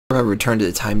I return to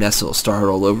the time nest, it'll start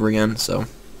all over again, so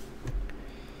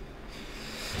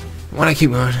why not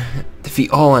keep going? Defeat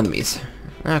all enemies.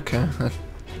 Okay, that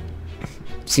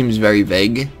seems very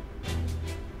vague.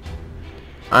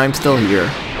 I'm still here.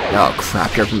 Oh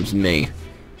crap, here comes me.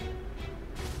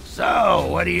 So,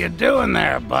 what are you doing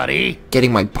there, buddy?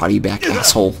 Getting my body back,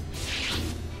 asshole.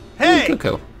 Hey!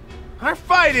 Coco. Our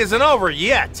fight isn't over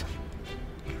yet!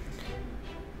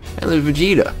 And there's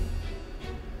Vegeta.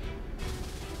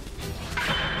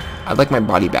 I'd like my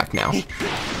body back now.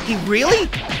 He really?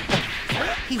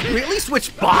 He really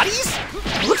switched bodies?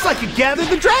 Looks like you gathered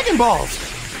the Dragon Balls!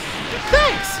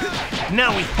 Thanks!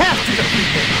 Now we have to defeat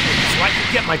him, so I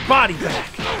can get my body back!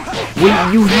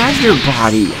 Wait, you have your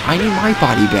body! I need my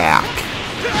body back!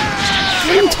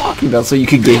 What are you talking about so you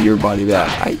could get your body back?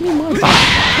 I need my body.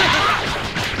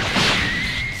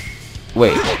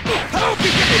 Wait.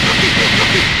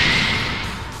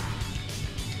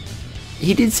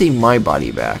 He did say my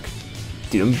body back.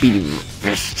 Dude, I'm beating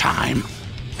This time.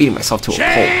 beating myself to a pulp.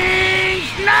 Change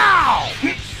now!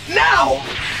 Now!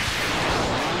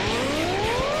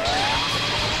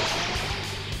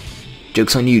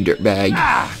 Joke's on you, dirtbag.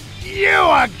 Ah, you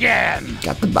again!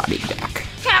 Got the body back.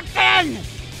 Captain!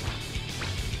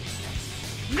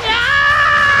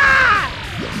 Ah!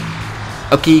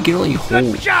 Okay, you can only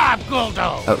hold. Good job,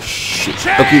 Guldo! Oh shit.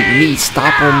 Okay, me,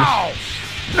 stop him.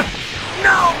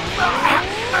 No!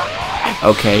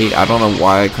 Okay, I don't know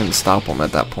why I couldn't stop him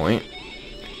at that point.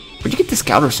 Where'd you get the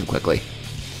scouter so quickly?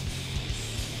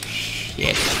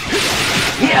 Shit.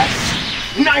 Yes!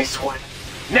 Nice one!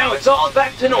 Now it's all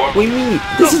back to normal. What do you mean?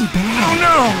 This is bad. Oh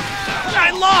no!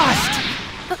 I lost!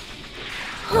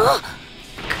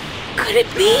 Could it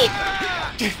be?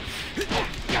 Give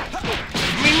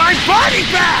me my body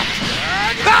back!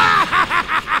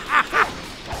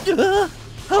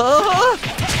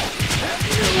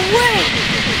 Wait!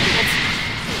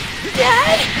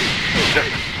 Dad?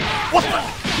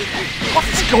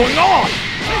 What's going on?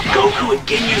 Goku and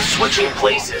Ginyu switching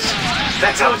places.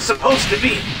 That's how it's supposed to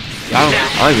be.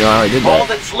 I don't know how I did All that.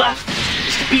 that's left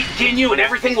is to beat Ginyu and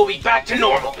everything will be back to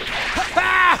normal.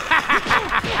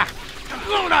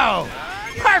 Guldo!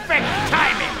 Perfect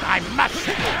timing, I must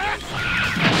say.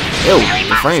 Ew, Very the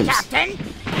much, frames. Captain.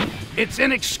 It's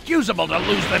inexcusable to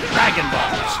lose the Dragon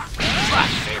Balls. But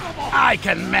I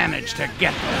can manage to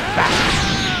get them back.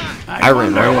 I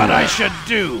ran wonder right what into I that. should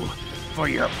do for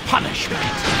your punishment.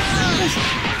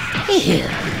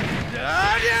 Here.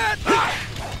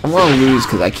 I'm gonna lose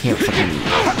because I can't fucking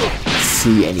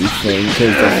see anything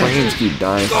because the frames keep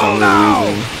dying for Oh no no!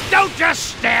 reason. Don't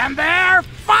just stand there!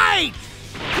 Fight!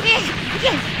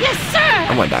 Yes, sir!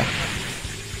 I'm gonna die.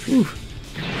 Ooh.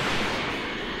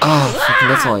 Oh, fucking,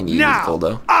 that's all I need is Now,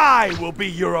 Goldo. I will be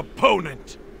your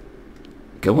opponent!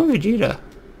 Go on, Vegeta.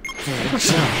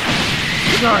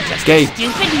 You're just Gay. a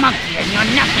stupid monkey and you're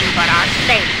nothing but our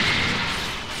slave.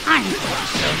 I'm going to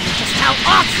show you just how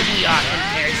awesome we are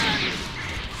compared to you.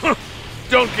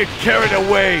 Don't get carried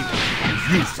away,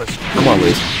 you useless I'm gonna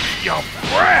lose. your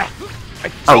breath! I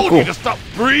Oh, told cool. you to stop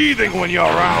breathing when you're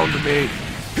around me!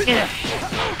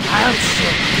 I'll show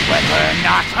you whether or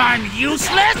not I'm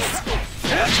useless.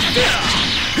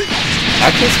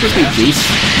 Actually, it's supposed to be Jace.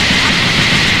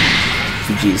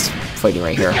 Fuji's fighting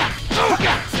right here.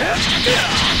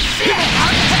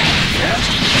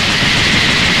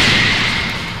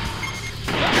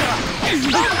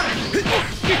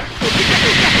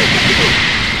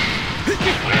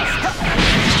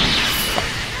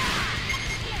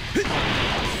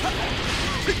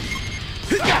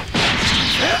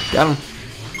 Got him.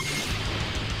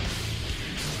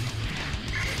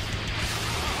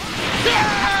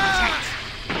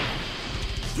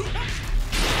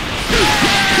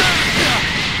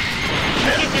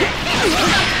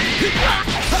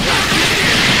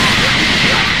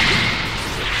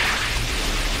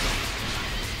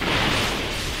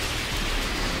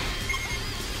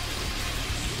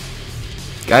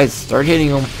 Guys, start hitting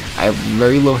him. I have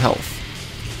very low health.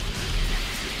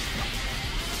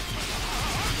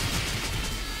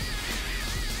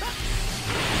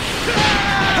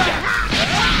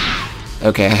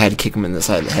 Okay, I had to kick him in the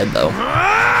side of the head though.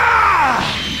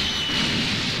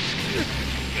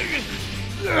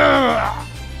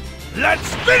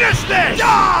 Let's finish this!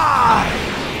 Die!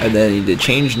 And then I need to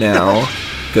change now.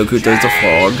 Goku throws the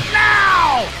frog.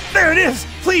 Now! There it is!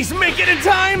 Please make it in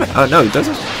time! Oh no, he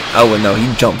doesn't. Oh well, no,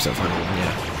 he jumps in front of him. Yeah.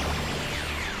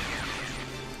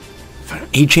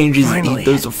 He changes. Finally. He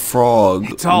throws a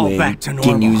frog It's all when back to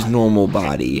normal. Ginyu's normal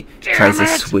body tries to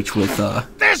Damn it! switch with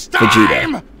This Vegeta.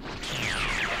 time!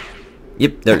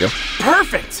 Yep, there we go.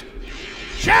 Perfect!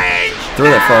 Change Throw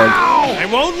that frog. now! I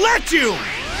won't let you!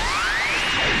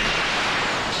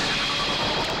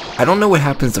 I don't know what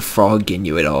happens to Frog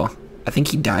Ginyu at all. I think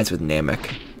he dies with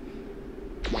Namek.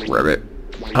 Rabbit.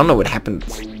 I don't know what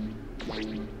happens.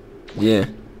 Yeah.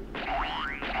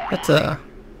 That's,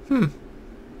 Can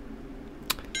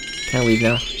I leave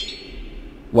now?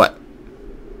 What?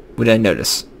 What did I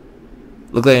notice?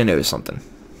 Looked like I noticed something.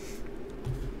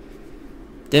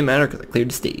 Didn't matter because I cleared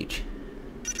the stage.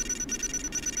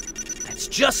 That's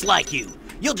just like you.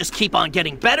 You'll just keep on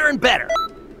getting better and better.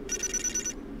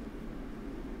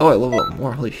 Oh, I leveled up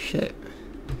more. Holy shit.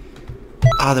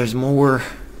 Ah, there's more.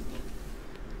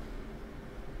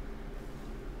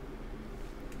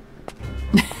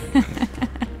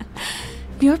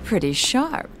 You're pretty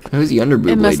sharp. Who's the underboob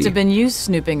lady? It must have been you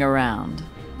snooping around.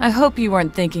 I hope you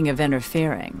weren't thinking of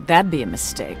interfering. That'd be a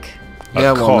mistake.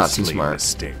 Yeah, A well, I'm not too costly smart.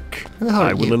 mistake. Who the hell are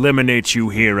I will you? eliminate you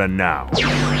here and now.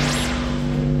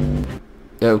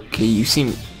 Okay, you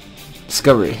seem...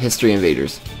 Discovery, History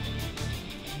Invaders.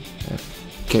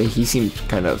 Okay, he seems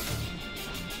kind of...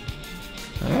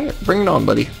 Alright, bring it on,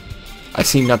 buddy. I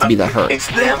seem not to be that hurt. It's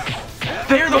them.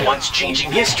 They're the ones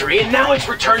changing history, and now it's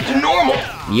returned to normal.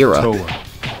 Mira. Toa.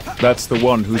 That's the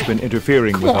one who's been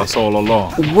interfering with us all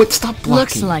along. What? Stop blocking.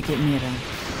 Looks like it, Mira.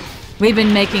 We've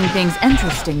been making things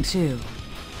interesting, too.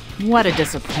 What a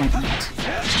disappointment.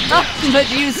 Oh, but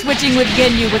you switching with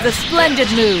Ginyu was a splendid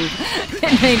move.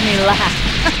 It made me laugh.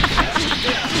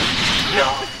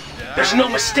 No, there's no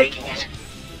mistaking it.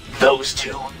 Those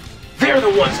two. They're the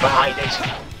ones behind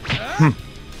it.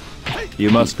 You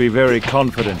must be very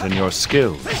confident in your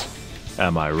skills.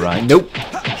 Am I right? Nope.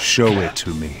 Show it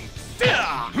to me.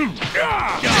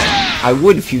 I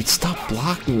would if you'd stop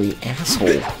blocking me,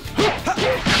 asshole.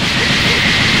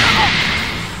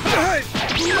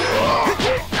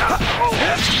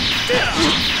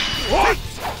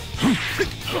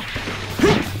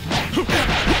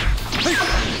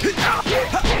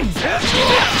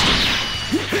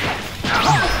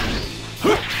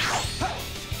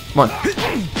 Come on.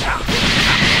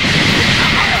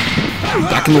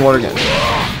 Back in the water again.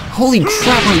 Holy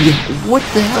crap, what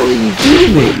the hell are you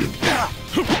doing to me?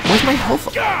 Where's my health?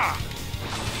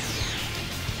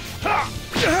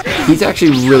 He's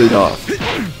actually really tough.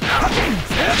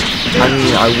 I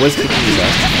mean, I was kicking his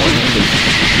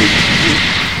ass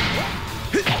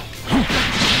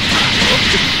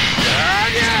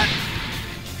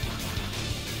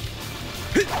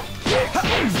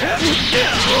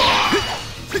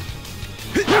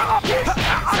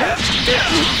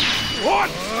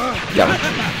yeah.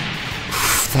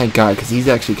 Thank God, because he's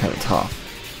actually kind of tough.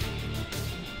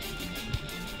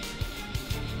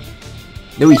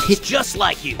 No, he hits Just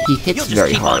like you. He hits You'll just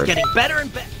very keep hard. on getting better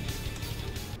and better.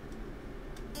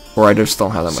 Or I just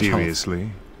don't have that much health. Seriously?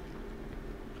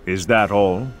 Is that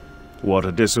all? What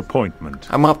a disappointment.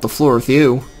 I'm off the floor with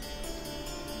you.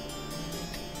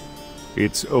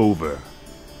 It's over.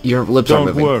 Your lips are Don't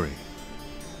moving. worry.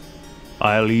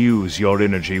 I'll use your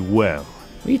energy well.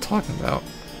 What are you talking about?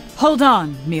 Hold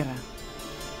on, Mira.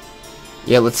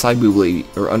 Yeah, let's side boob lady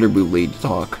or under boob lady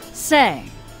talk. Say,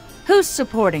 who's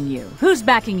supporting you? Who's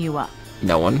backing you up?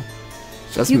 No one.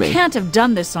 Just You me. can't have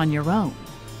done this on your own.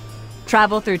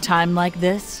 Travel through time like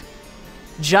this?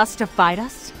 Just to fight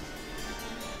us?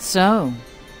 So,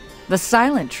 the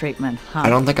silent treatment, huh? I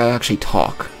don't think I actually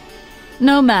talk.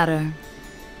 No matter.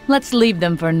 Let's leave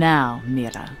them for now,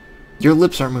 Mira. Your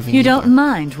lips aren't moving. You either. don't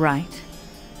mind, right?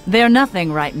 They're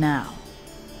nothing right now.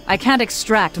 I can't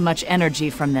extract much energy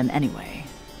from them anyway.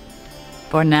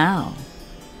 For now,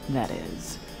 that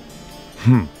is.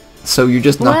 So you're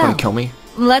just not Well. gonna kill me?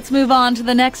 Let's move on to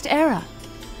the next era.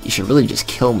 You should really just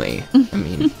kill me. I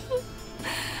mean,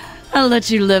 I'll let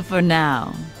you live for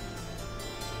now.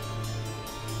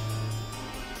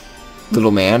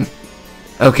 little man.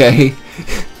 Okay.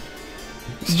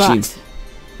 But She's,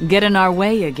 get in our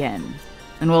way again,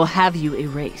 and we'll have you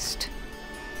erased.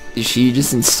 she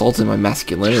just insulted my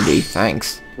masculinity.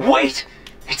 Thanks. Wait!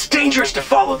 It's dangerous to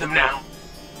follow them now.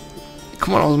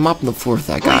 Come on, I was mopping the floor with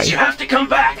that guy. Please, you have to come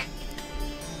back.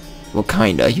 Well,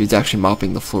 kinda. He was actually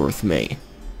mopping the floor with me.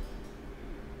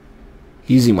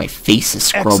 Using my face to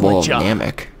scrub Excellent all of job.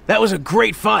 Namek. That was a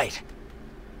great fight.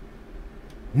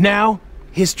 Now,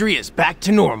 history is back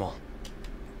to normal.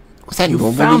 Was that You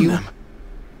normal to found you? them.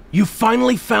 You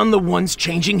finally found the ones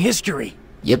changing history.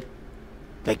 Yep.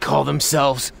 They call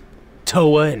themselves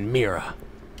Toa and Mira.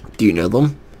 Do you know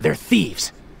them? They're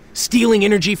thieves, stealing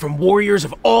energy from warriors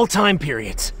of all time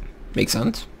periods. Makes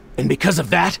sense. And because of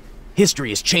that,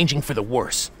 history is changing for the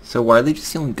worse. So why are they just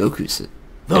stealing Goku's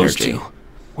Those energy? two,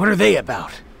 what are they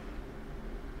about?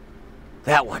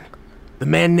 That one, the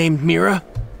man named Mira,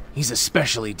 he's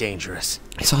especially dangerous.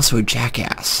 He's also a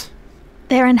jackass.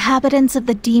 They're inhabitants of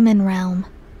the demon realm.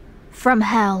 From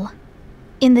hell.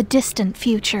 In the distant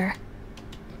future.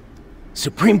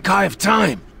 Supreme Kai of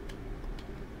Time.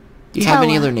 Do you have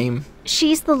any Toa. other name?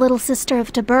 She's the little sister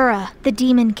of Dabura, the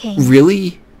Demon King.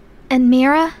 Really? And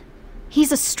Mira?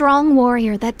 He's a strong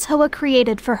warrior that Toa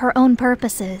created for her own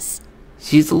purposes.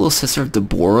 She's the little sister of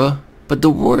Deborah, but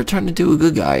Deborah turned into a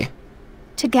good guy.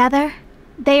 Together,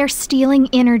 they are stealing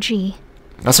energy.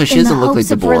 Also, she in the doesn't look like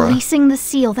hopes of Deborah. releasing the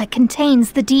seal that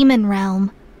contains the demon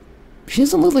realm. She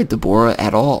doesn't look like Deborah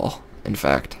at all, in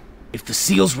fact. If the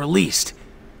seal's released,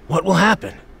 what will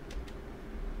happen?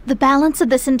 The balance of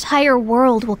this entire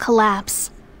world will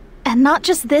collapse. And not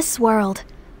just this world,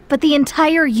 but the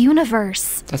entire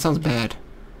universe. That sounds bad.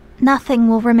 Nothing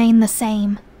will remain the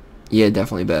same. Yeah,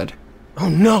 definitely bad. Oh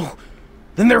no!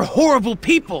 Then they're horrible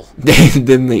people!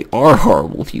 Then they are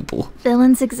horrible people.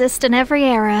 Villains exist in every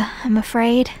era, I'm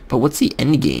afraid. But what's the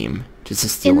end game? Just to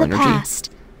steal In the energy? past,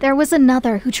 there was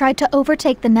another who tried to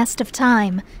overtake the Nest of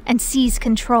Time and seize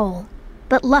control.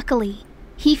 But luckily,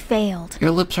 he failed.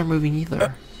 Your lips are moving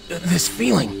either. This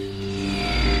feeling...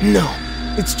 No,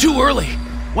 it's too early!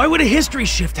 Why would a history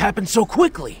shift happen so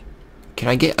quickly? Can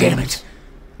I get Damn items? it!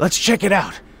 Let's check it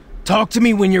out. Talk to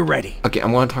me when you're ready. Okay,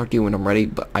 I'm gonna talk to you when I'm ready,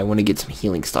 but I want to get some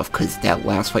healing stuff, because that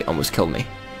last fight almost killed me.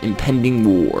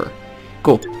 Impending war.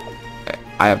 Cool.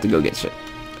 I have to go get shit.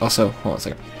 Also, hold on a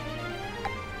second.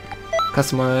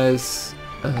 Customize.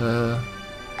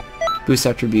 Boost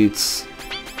attributes.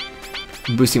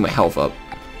 I'm boosting my health up.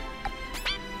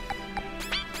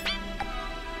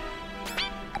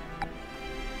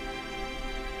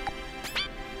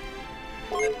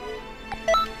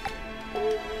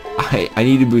 I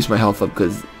need to boost my health up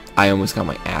because I almost got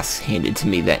my ass handed to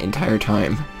me that entire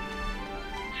time.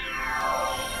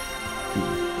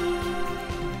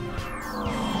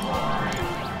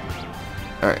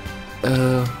 Alright,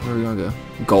 where are we gonna go?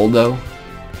 Goldo?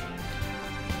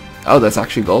 Oh, that's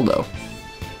actually Goldo.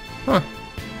 Huh.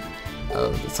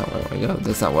 Oh, that's not where I want to go.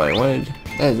 That's not what I wanted.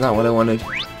 That is not what I wanted.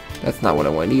 That's not what I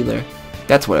wanted either.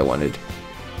 That's what I wanted.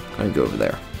 I'm gonna go over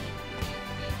there.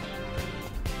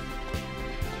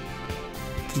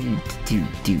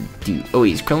 Oh,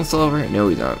 is Krillin still over here? No,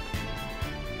 he's not.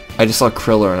 I just saw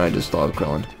Kriller and I just thought of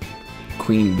Krillin.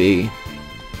 Queen Bee.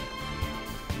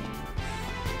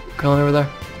 Krillin over there?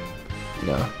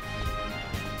 No.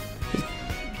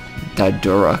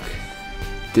 Dadurak.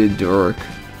 Dadurak.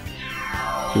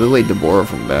 He looked like Deborah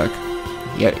from back.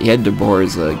 Yeah, he had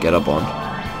Deborah's get up on.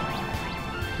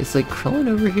 It's like Krillin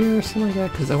over here or something like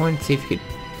that, because I wanted to see if he could...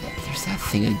 There's that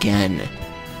thing again.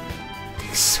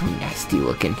 It's so nasty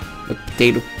looking. Look,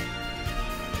 potato.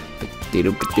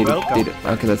 Potato, potato, potato.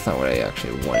 Okay, that's not what I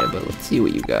actually wanted, but let's see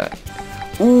what you got.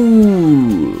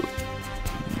 Ooh!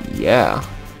 Yeah.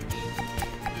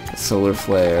 Solar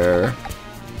flare.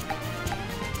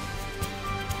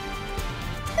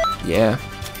 Yeah.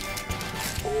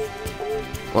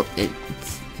 Well,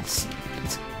 it's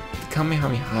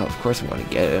Kamehameha. Of course I want to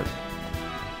get it.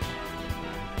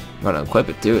 I'm gonna equip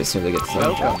it too as soon as I get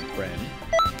the sound friend.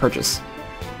 Purchase.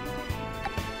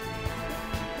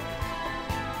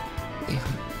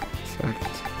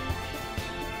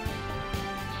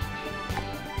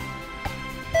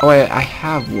 Oh, I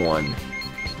have one.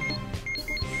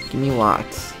 Give me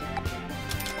lots.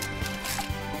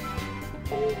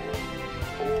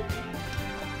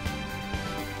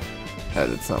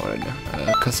 That's not what I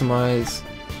know. Customize.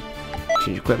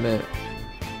 Change equipment.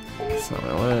 That's not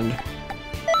what I wanted.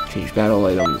 Change battle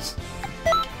items.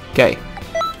 Okay.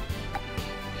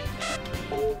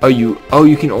 Oh,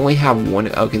 you can only have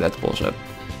one. Okay, that's bullshit.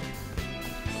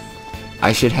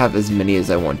 I should have as many as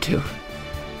I want to.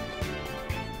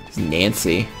 It's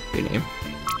Nancy. Good name.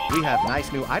 We have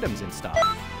nice new items in stock.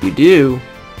 We do.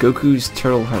 Goku's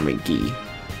Turtle Hermit Gi.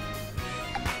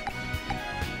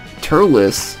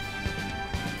 Turles.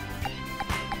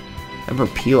 Remember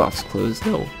Pilaf's clothes?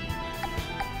 No.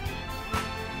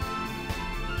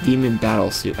 Demon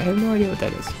Battle Suit. I have no idea what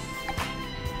that is.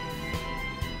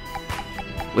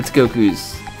 What's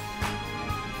Goku's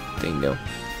thing though?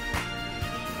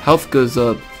 Health goes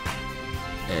up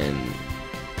and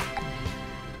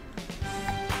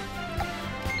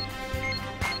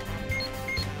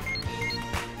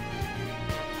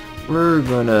we're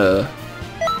gonna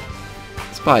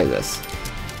let's buy this.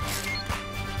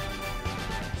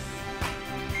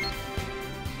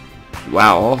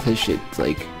 Wow, all of his shit's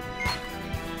like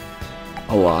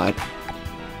a lot.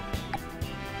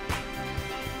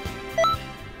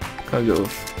 Gotta go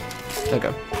with,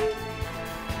 okay.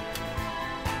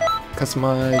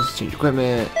 Customize, change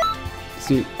equipment,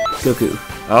 suit, Goku.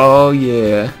 Oh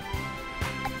yeah.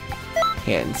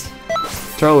 Hands.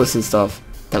 Turles and stuff.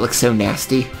 That looks so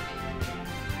nasty.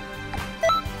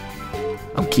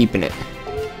 I'm keeping it.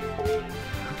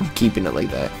 I'm keeping it like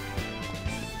that.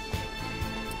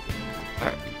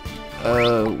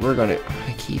 Alright. We're gonna...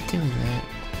 I keep doing that.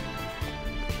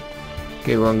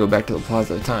 Okay, we're gonna go back to the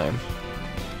Plaza of Time.